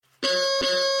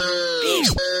Bitch.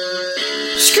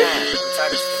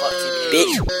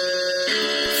 Bitch.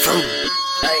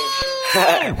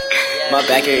 My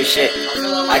back here is shit.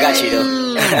 I got you though.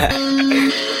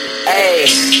 Hey,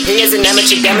 he is an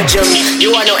amateur damager. You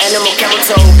are no animal camel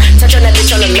toe. Touch on that bitch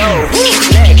on the low.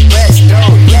 Neck, breast,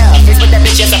 throat. Yeah, face with that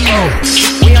bitch, yes I owe.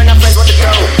 We are not friends, what the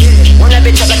throw. Want that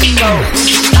bitch up like a coat.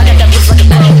 I got that bitch like a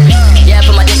pro. Yeah,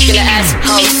 put my dick in the ass.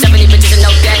 Ho, 70 bitches and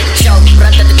no daddy. Show, run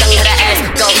that the tongue, how that ass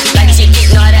go. Like she keep,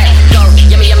 know how that go.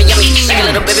 Yummy, yummy, yummy. Like a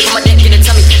little baby, put my dick in the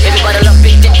tummy. Baby, bottle up,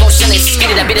 big dick, motion.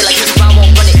 Skinny, that beat it like Chris Brown won't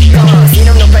run it. See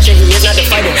him, no pressure, he is not a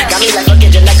fighter. Got me like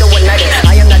fucking Janaka one nighter.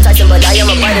 I am not Tyson, but I am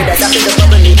a fighter. That's after the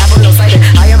bubbly, apple no cider.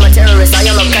 I am a terrorist, I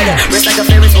am a kiter. Wrist like a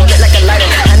Ferris, won't lit like a lighter.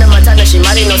 Hannah Montana, she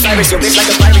mighty, no Cyrus. Your bitch like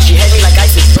a pirate, she hit me like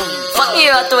ISIS. Fuck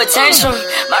me up through attention.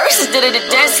 My wrist is did it to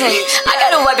dancing. I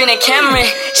got a wife in a Camry.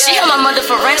 She held my mother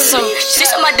for ransom. She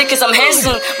said my dick cause I'm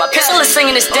handsome. My pistol is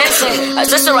singing, it's dancing. I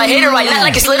sister, I hate her right now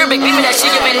like it's little big beef and that shit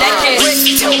give me naked.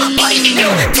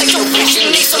 Take your bitch,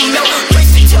 you need some